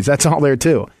beneficiaries? That's all there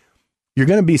too. You're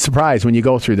going to be surprised when you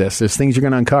go through this. There's things you're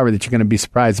going to uncover that you're going to be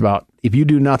surprised about. If you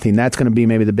do nothing, that's going to be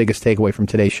maybe the biggest takeaway from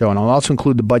today's show. And I'll also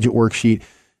include the budget worksheet,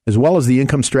 as well as the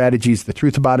income strategies, the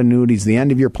truth about annuities, the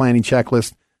end of year planning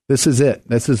checklist. This is it.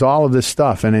 This is all of this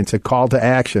stuff, and it's a call to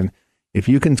action. If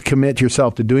you can commit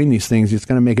yourself to doing these things, it's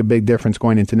going to make a big difference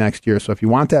going into next year. So if you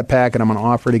want that packet, I'm going to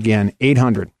offer it again.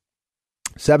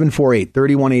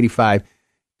 800-748-3185.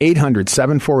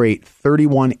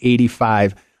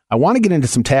 800-748-3185. I want to get into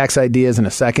some tax ideas in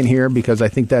a second here because I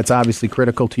think that's obviously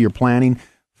critical to your planning.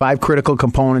 5 critical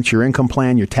components: your income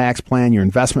plan, your tax plan, your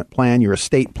investment plan, your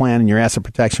estate plan, and your asset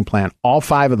protection plan. All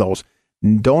 5 of those.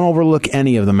 Don't overlook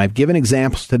any of them. I've given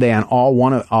examples today on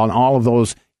all of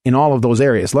those in all of those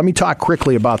areas. Let me talk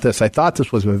quickly about this. I thought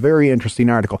this was a very interesting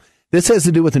article. This has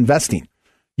to do with investing.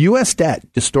 U.S.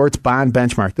 debt distorts bond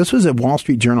benchmark. This was a Wall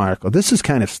Street Journal article. This is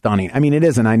kind of stunning. I mean, it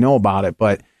isn't. I know about it,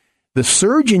 but the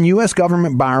surge in U.S.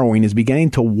 government borrowing is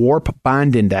beginning to warp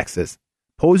bond indexes,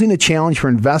 posing a challenge for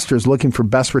investors looking for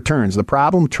best returns. The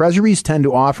problem, treasuries tend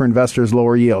to offer investors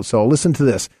lower yields. So listen to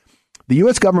this. The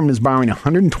U.S. government is borrowing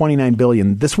 $129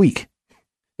 billion this week.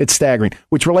 It's staggering,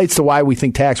 which relates to why we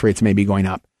think tax rates may be going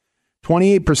up.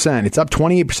 28%. It's up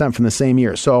 28% from the same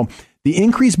year. So the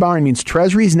increased borrowing means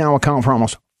treasuries now account for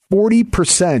almost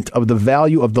 40% of the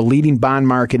value of the leading bond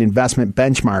market investment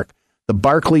benchmark, the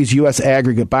Barclays U.S.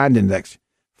 Aggregate Bond Index.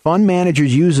 Fund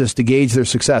managers use this to gauge their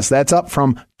success. That's up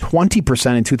from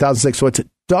 20% in 2006, so it's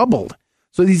doubled.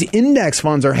 So these index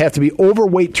funds have to be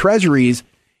overweight treasuries.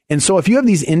 And so if you have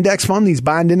these index funds, these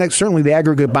bond index, certainly the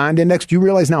aggregate bond index, do you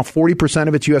realize now 40%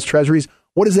 of it's U.S. treasuries?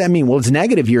 What does that mean? Well, it's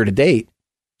negative year to date.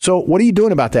 So what are you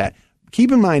doing about that?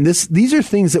 Keep in mind, these are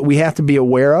things that we have to be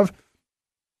aware of.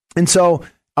 And so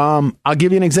I'll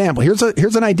give you an example. Here's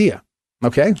an idea.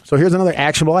 Okay, so here's another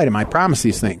actionable item. I promise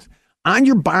these things. On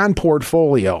your bond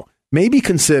portfolio, maybe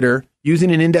consider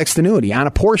using an indexed annuity on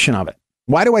a portion of it.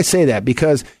 Why do I say that?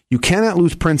 Because you cannot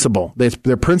lose principal.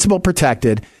 They're principal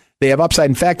protected. They have upside.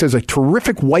 In fact, there's a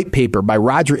terrific white paper by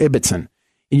Roger Ibbotson,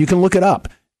 and you can look it up.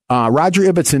 Roger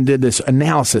Ibbotson did this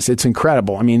analysis. It's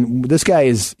incredible. I mean, this guy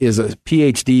is a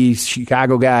PhD,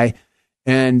 Chicago guy,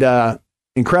 and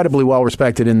incredibly well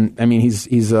respected. And I mean,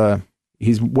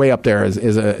 he's way up there as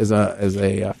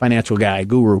a financial guy,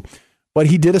 guru. But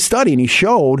he did a study and he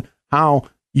showed how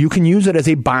you can use it as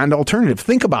a bond alternative.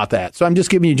 Think about that. So I'm just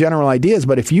giving you general ideas,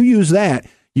 but if you use that,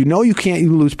 you know you can't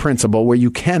lose principal where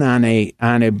you can on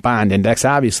a bond index.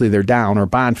 Obviously, they're down, or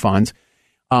bond funds.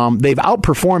 They've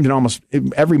outperformed in almost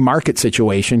every market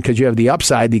situation because you have the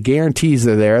upside. The guarantees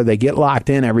are there. They get locked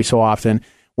in every so often.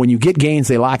 When you get gains,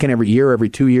 they lock in every year, every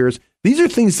 2 years. These are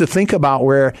things to think about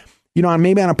where,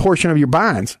 maybe on a portion of your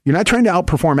bonds. You're not trying to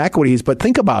outperform equities, but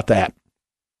think about that.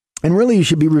 And really, you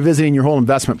should be revisiting your whole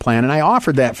investment plan. And I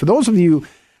offered that for those of you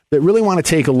that really want to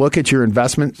take a look at your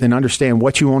investments and understand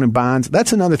what you own in bonds.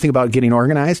 That's another thing about getting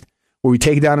organized, where we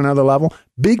take it down another level.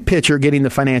 Big picture, getting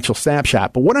the financial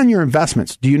snapshot. But what on your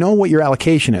investments? Do you know what your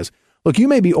allocation is? Look, you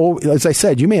may be, as I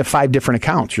said, you may have 5 different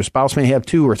accounts. Your spouse may have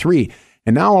 2 or 3.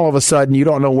 And now all of a sudden, you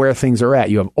don't know where things are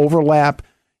at. You have overlap.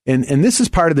 And this is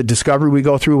part of the discovery we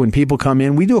go through when people come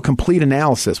in. We do a complete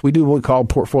analysis. We do what we call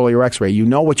portfolio x-ray. You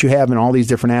know what you have in all these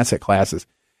different asset classes.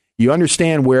 You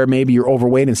understand where maybe you're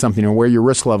overweight in something or where your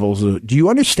risk levels are. Do you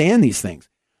understand these things?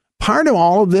 Part of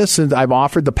all of this is I've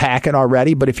offered the packet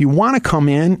already, but if you want to come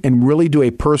in and really do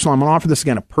a personal, I'm going to offer this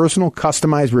again, a personal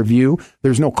customized review.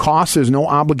 There's no cost. There's no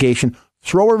obligation.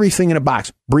 Throw everything in a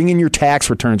box. Bring in your tax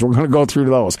returns. We're going to go through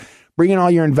those. Bring in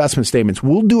all your investment statements.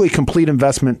 We'll do a complete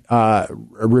investment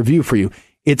review for you.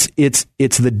 It's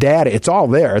the data. It's all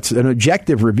there. It's an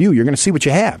objective review. You're going to see what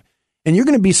you have. And you're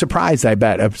going to be surprised, I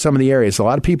bet, of some of the areas. A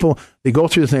lot of people, they go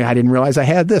through this thing, I didn't realize I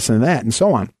had this and that and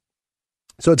so on.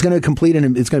 So it's going to complete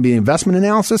it's going to be an investment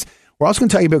analysis. We're also going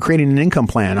to tell you about creating an income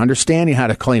plan, understanding how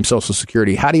to claim Social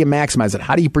Security. How do you maximize it?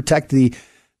 How do you protect the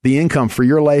income for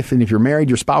your life? And if you're married,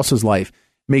 your spouse's life.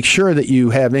 Make sure that you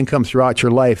have income throughout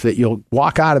your life, that you'll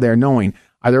walk out of there knowing,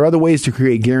 are there other ways to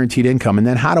create guaranteed income? And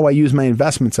then how do I use my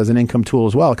investments as an income tool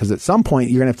as well? Because at some point,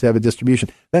 you're going to have a distribution.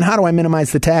 Then how do I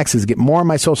minimize the taxes, get more of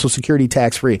my Social Security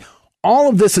tax-free? All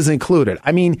of this is included.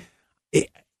 I mean, this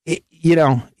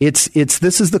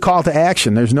is the call to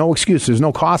action. There's no excuse. There's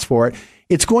no cost for it.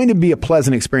 It's going to be a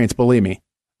pleasant experience. Believe me,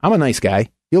 I'm a nice guy.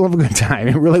 You'll have a good time.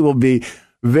 It really will be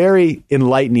very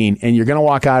enlightening. And you're going to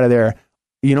walk out of there.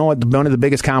 You know what? One of the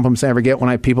biggest compliments I ever get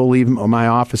when people leave my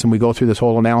office and we go through this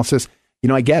whole analysis,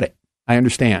 I get it. I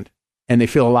understand. And they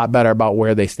feel a lot better about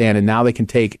where they stand. And now they can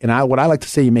what I like to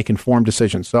say, you make informed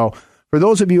decisions. So for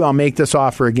those of you, I'll make this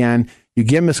offer again. You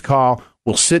give us a call.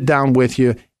 We'll sit down with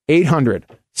you.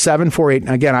 800-748.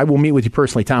 Again, I will meet with you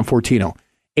personally, Tom Fortino.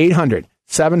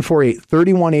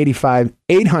 800-748-3185.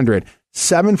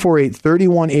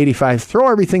 800-748-3185.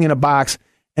 Throw everything in a box.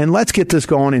 And let's get this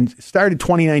going and started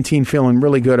 2019 feeling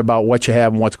really good about what you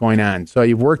have and what's going on. So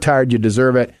you've worked hard, you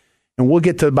deserve it, and we'll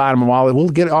get to the bottom of all of it. We'll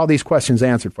get all these questions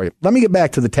answered for you. Let me get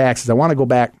back to the taxes. I want to go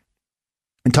back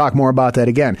and talk more about that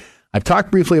again. I've talked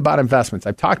briefly about investments.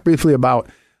 I've talked briefly about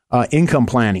income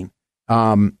planning.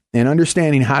 and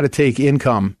understanding how to take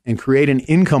income and create an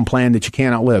income plan that you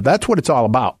can't outlive. That's what it's all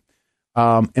about.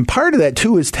 And part of that,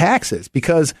 too, is taxes,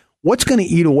 because what's going to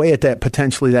eat away at that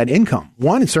potentially that income?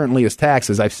 One, it certainly is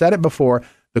taxes. I've said it before.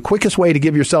 The quickest way to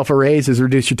give yourself a raise is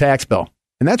reduce your tax bill.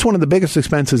 And that's one of the biggest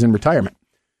expenses in retirement.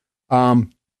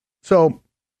 So,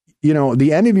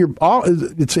 the end of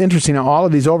it's interesting how all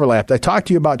of these overlapped. I talked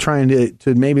to you about trying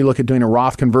to maybe look at doing a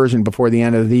Roth conversion before the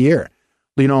end of the year.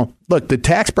 Look, the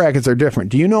tax brackets are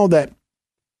different. Do you know that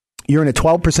you're in a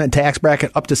 12% tax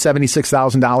bracket up to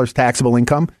 $76,000 taxable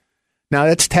income? Now,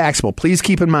 that's taxable. Please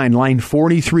keep in mind, line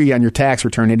 43 on your tax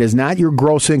return. It is not your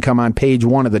gross income on page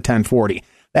 1 of the 1040.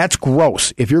 That's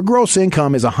gross. If your gross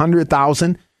income is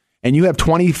 $100,000 and you have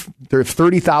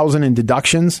 $30,000 in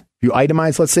deductions, if you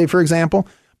itemize, let's say, for example,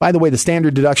 by the way, the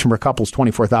standard deduction for a couple is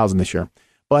 $24,000 this year.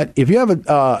 But if you have a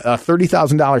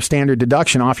 $30,000 standard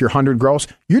deduction off your 100 gross,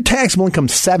 your taxable income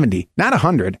is 70, not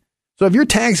 100. So if your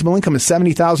taxable income is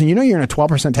 70,000, you're in a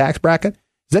 12% tax bracket.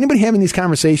 Is anybody having these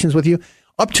conversations with you?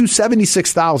 Up to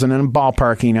 76,000, and I'm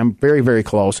ballparking, I'm very, very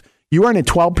close. You are in a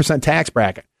 12% tax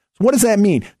bracket. So what does that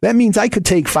mean? That means I could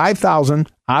take $5,000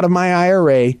 out of my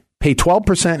IRA, pay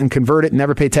 12% and convert it and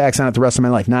never pay tax on it the rest of my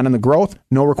life. Not on the growth,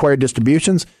 no required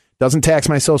distributions, doesn't tax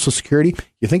my Social Security.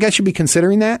 You think I should be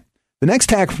considering that? The next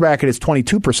tax bracket is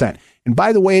 22%. And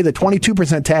by the way, the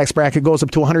 22% tax bracket goes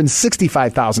up to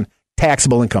 $165,000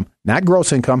 taxable income, not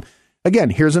gross income.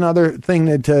 Again, here's another thing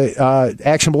that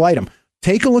actionable item.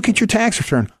 Take a look at your tax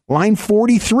return. Line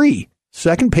 43,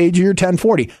 second page of your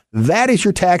 1040. That is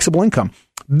your taxable income.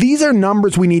 These are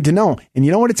numbers we need to know. And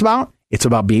you know what it's about? It's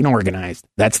about being organized.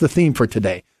 That's the theme for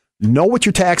today. Know what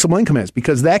your taxable income is,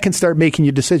 because that can start making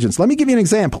you decisions. Let me give you an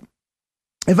example.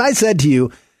 If I said to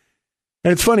you,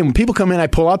 and it's funny, when people come in, I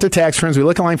pull out their tax returns, we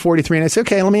look at line 43, and I say,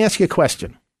 okay, let me ask you a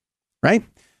question, right?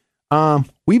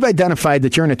 We've identified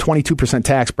that you're in a 22%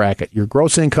 tax bracket. Your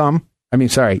gross income,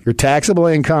 your taxable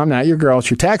income, not your gross,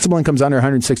 your taxable income is under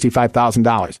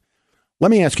 $165,000.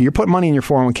 Let me ask you, you're putting money in your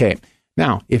 401k.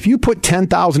 Now, if you put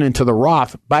 $10,000 into the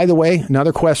Roth, by the way,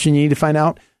 another question you need to find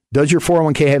out, does your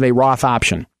 401k have a Roth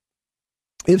option?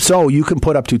 If so, you can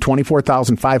put up to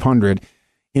 $24,500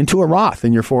 into a Roth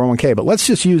in your 401k. But let's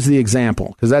just use the example,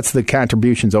 because that's the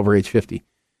contributions over age 50.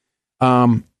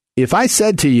 If I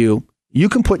said to you, you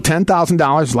can put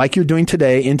 $10,000 like you're doing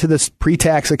today into this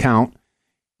pre-tax account.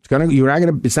 It's not going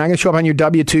to show up on your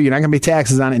W-2. You're not going to pay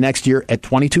taxes on it next year at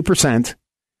 22%.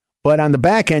 But on the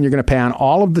back end, you're going to pay on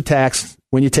all of the tax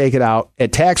when you take it out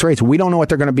at tax rates. We don't know what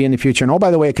they're going to be in the future. And oh,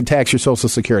 by the way, it can tax your Social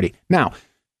Security. Now,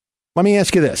 let me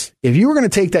ask you this. If you were going to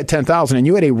take that $10,000 and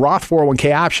you had a Roth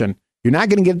 401k option, you're not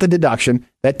going to get the deduction.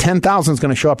 That $10,000 is going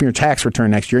to show up in your tax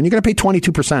return next year, and you're going to pay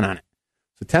 22% on it.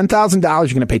 So $10,000, you're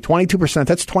going to pay 22%.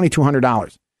 That's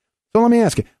 $2,200. So let me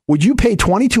ask you, would you pay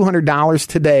 $2,200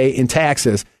 today in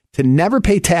taxes to never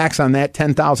pay tax on that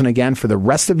 $10,000 again for the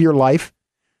rest of your life?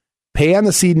 Pay on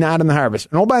the seed, not on the harvest.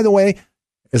 And oh, by the way,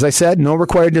 as I said, no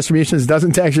required distributions,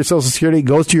 doesn't tax your Social Security,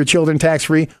 goes to your children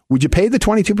tax-free. Would you pay the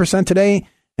 22% today?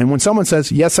 And when someone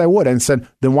says, yes, I would, and said,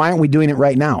 then why aren't we doing it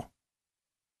right now?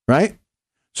 Right?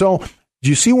 So do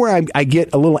you see where I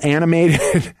get a little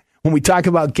animated when we talk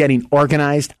about getting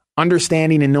organized,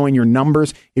 understanding and knowing your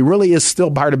numbers? It really is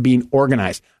still part of being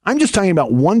organized. I'm just talking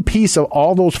about one piece of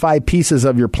all those 5 pieces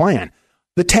of your plan,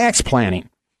 the tax planning.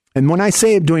 And when I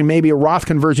say doing maybe a Roth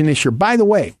conversion this year, by the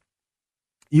way,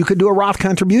 you could do a Roth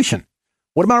contribution.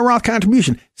 What about a Roth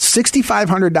contribution?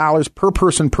 $6,500 per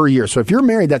person per year. So if you're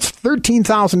married, that's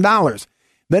 $13,000.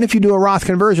 Then if you do a Roth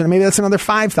conversion, maybe that's another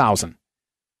 $5,000.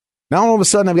 Now all of a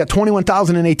sudden I've got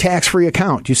 $21,000 in a tax-free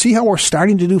account. Do you see how we're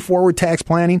starting to do forward tax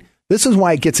planning? This is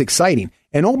why it gets exciting.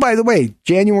 And oh, by the way,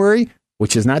 January,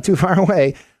 which is not too far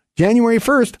away, January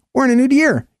 1st, we're in a new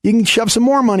year. You can shove some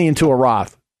more money into a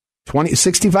Roth.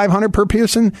 $6,500 per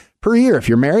person per year. If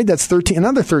you're married, that's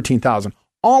another $13,000.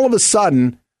 All of a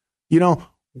sudden,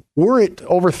 we're at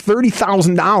over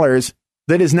 $30,000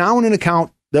 that is now in an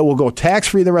account that will go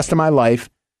tax-free the rest of my life.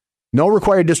 No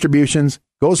required distributions,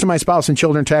 goes to my spouse and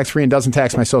children tax-free and doesn't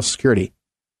tax my Social Security.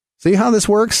 See how this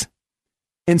works?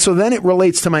 And so then it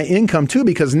relates to my income too,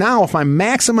 because now if I'm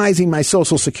maximizing my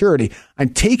Social Security, I'm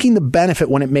taking the benefit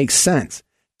when it makes sense.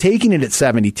 Taking it at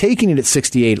 70, taking it at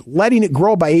 68, letting it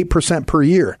grow by 8% per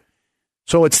year.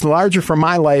 So it's larger for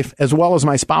my life as well as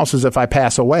my spouse's if I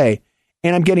pass away.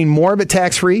 And I'm getting more of it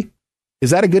tax-free.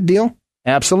 Is that a good deal?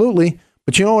 Absolutely.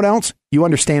 But you know what else? You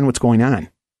understand what's going on.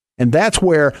 And that's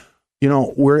where,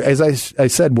 as I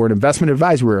said, we're an investment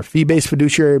advisor. We're a fee-based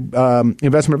fiduciary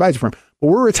investment advisor firm. But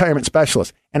we're a retirement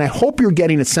specialist. And I hope you're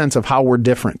getting a sense of how we're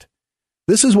different.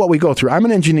 This is what we go through. I'm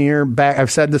an engineer.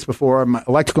 I've said this before. I'm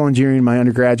electrical engineering, my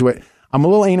undergraduate. I'm a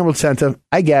little anal retentive.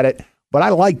 I get it. But I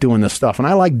like doing this stuff, and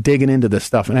I like digging into this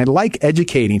stuff, and I like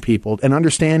educating people and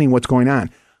understanding what's going on.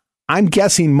 I'm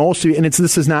guessing most of you, and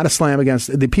this is not a slam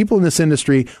against the people in this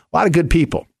industry, a lot of good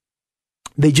people.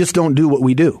 They just don't do what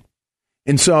we do.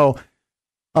 And so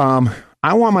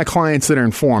I want my clients that are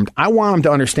informed. I want them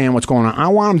to understand what's going on. I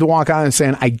want them to walk out and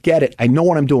saying, I get it. I know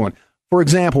what I'm doing. For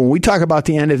example, when we talk about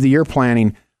the end of the year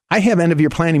planning, I have end of year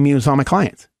planning meetings with all my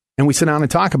clients, and we sit down and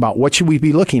talk about what should we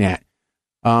be looking at.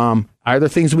 Are there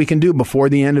things we can do before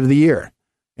the end of the year?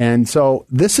 And so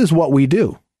this is what we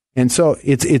do. And so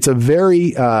it's a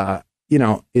very, I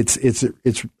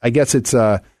guess it's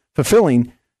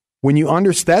fulfilling when you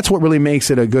understand. That's what really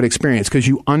makes it a good experience, because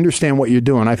you understand what you're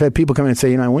doing. I've had people come in and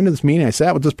say, I went to this meeting, I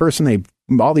sat with this person, they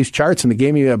all these charts, and they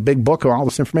gave me a big book of all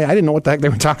this information. I didn't know what the heck they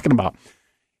were talking about.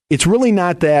 It's really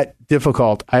not that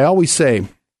difficult. I always say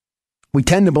we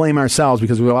tend to blame ourselves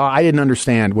because I didn't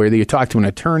understand, whether you talk to an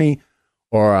attorney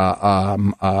or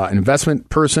an investment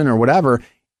person or whatever.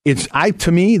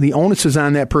 To me, the onus is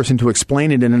on that person to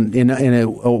explain it in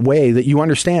a way that you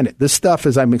understand it. This stuff,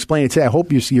 as I'm explaining it today, I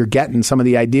hope you're getting some of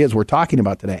the ideas we're talking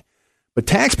about today. But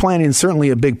tax planning is certainly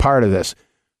a big part of this.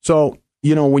 So,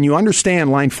 when you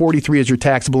understand line 43 is your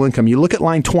taxable income, you look at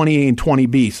line 20A and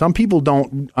 20B. Some people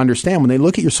don't understand when they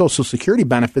look at your Social Security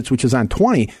benefits, which is on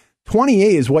 20.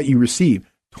 20A is what you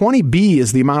receive. 20B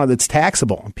is the amount that's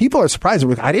taxable. People are surprised.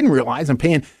 I didn't realize I'm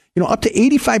paying, up to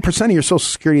 85% of your Social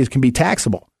Security can be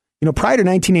taxable. Prior to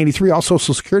 1983, all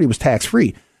Social Security was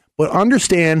tax-free. But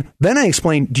understand, then I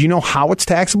explain, do you know how it's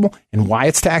taxable and why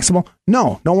it's taxable?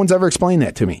 No one's ever explained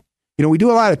that to me. We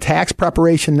do a lot of tax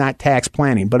preparation, not tax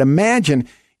planning. But imagine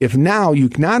if now you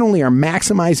not only are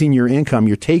maximizing your income,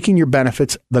 you're taking your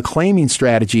benefits, the claiming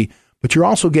strategy, but you're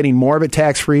also getting more of it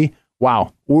tax-free.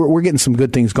 Wow, we're getting some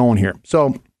good things going here.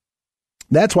 So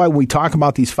that's why we talk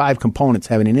about these 5 components: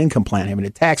 having an income plan, having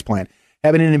a tax plan,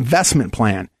 having an investment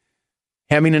plan,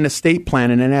 having an estate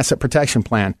plan, and an asset protection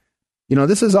plan.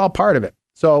 This is all part of it.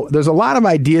 So there's a lot of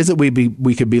ideas that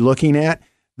we could be looking at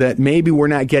that maybe we're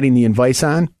not getting the advice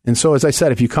on. And so, as I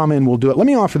said, if you come in, we'll do it. Let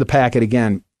me offer the packet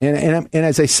again. And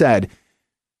as I said,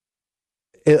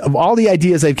 of all the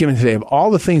ideas I've given today, of all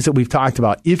the things that we've talked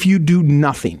about, if you do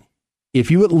nothing,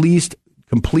 if you at least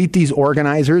complete these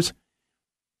organizers,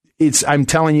 I'm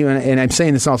telling you, and I'm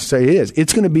saying this also,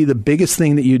 it's going to be the biggest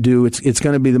thing that you do. It's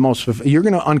going to be the most, you're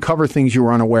going to uncover things you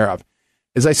were unaware of.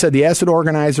 As I said, the asset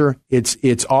organizer,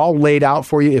 it's all laid out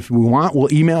for you. If we want,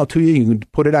 we'll email it to you. You can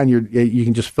put it on you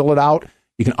can just fill it out.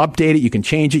 You can update it. You can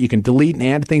change it. You can delete and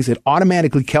add things. It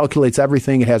automatically calculates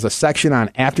everything. It has a section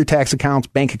on after-tax accounts,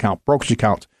 bank account, brokerage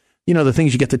accounts, the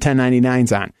things you get the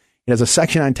 1099s on. It has a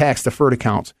section on tax-deferred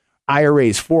accounts,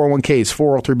 IRAs, 401ks,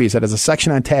 403bs. It has a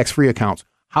section on tax-free accounts.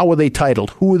 How were they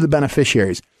titled? Who are the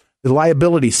beneficiaries? The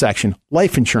liability section,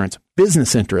 life insurance,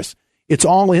 business interests. It's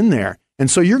all in there.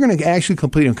 And so you're going to actually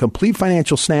complete a complete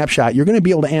financial snapshot. You're going to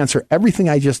be able to answer everything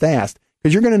I just asked,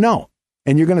 because you're going to know.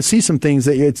 And you're going to see some things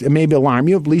that it may alarm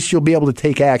you. At least you'll be able to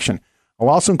take action. I'll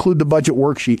also include the budget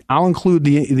worksheet. I'll include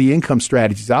the income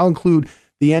strategies. I'll include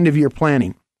the end of year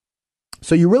planning.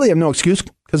 So you really have no excuse,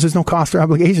 because there's no cost or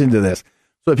obligation to this.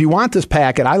 So if you want this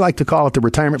packet, I like to call it the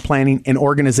Retirement Planning and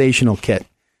Organizational Kit.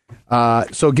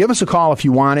 So give us a call if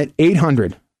you want it.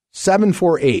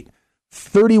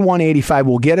 800-748-3185.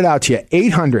 We'll get it out to you.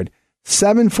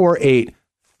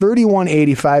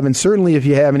 800-748-3185. And certainly if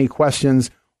you have any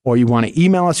questions or you want to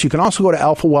email us, you can also go to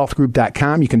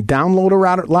alphawealthgroup.com. You can download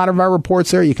a lot of our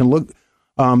reports there. You can look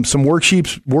some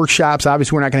workshops.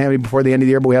 Obviously, we're not going to have any before the end of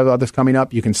the year, but we have others coming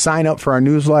up. You can sign up for our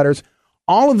newsletters.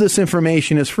 All of this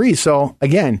information is free. So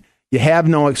again, you have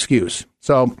no excuse.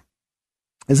 So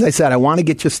as I said, I want to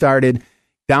get you started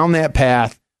down that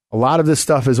path. A lot of this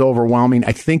stuff is overwhelming.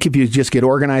 I think if you just get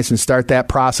organized and start that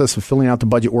process of filling out the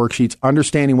budget worksheets,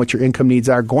 understanding what your income needs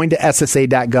are, going to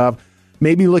SSA.gov,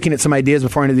 maybe looking at some ideas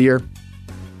before the end of the year,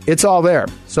 it's all there.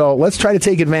 So let's try to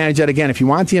take advantage of it. Again, if you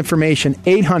want the information,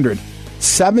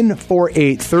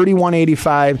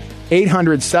 800-748-3185,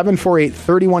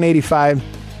 800-748-3185.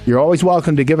 You're always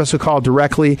welcome to give us a call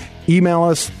directly. Email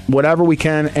us, whatever we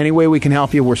can, any way we can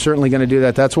help you. We're certainly going to do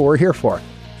that. That's what we're here for.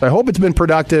 So I hope it's been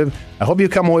productive. I hope you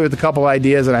come away with a couple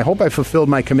ideas, and I hope I fulfilled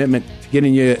my commitment to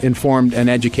getting you informed and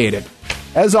educated.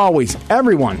 As always,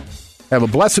 everyone, have a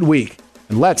blessed week,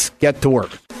 and let's get to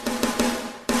work.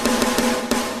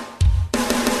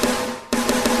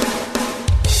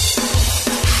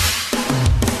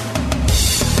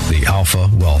 The Alpha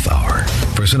Wealth Hour,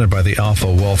 presented by the Alpha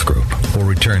Wealth Group, will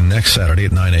return next Saturday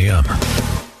at 9 a.m.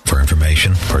 For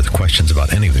information or the questions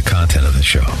about any of the content of the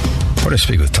show, or to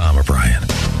speak with Tom O'Brien,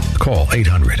 call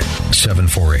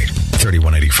 800-748-3185.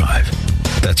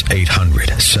 800-748-3185. That's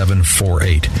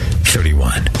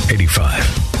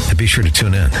 800-748-3185. And be sure to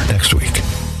tune in next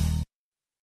week.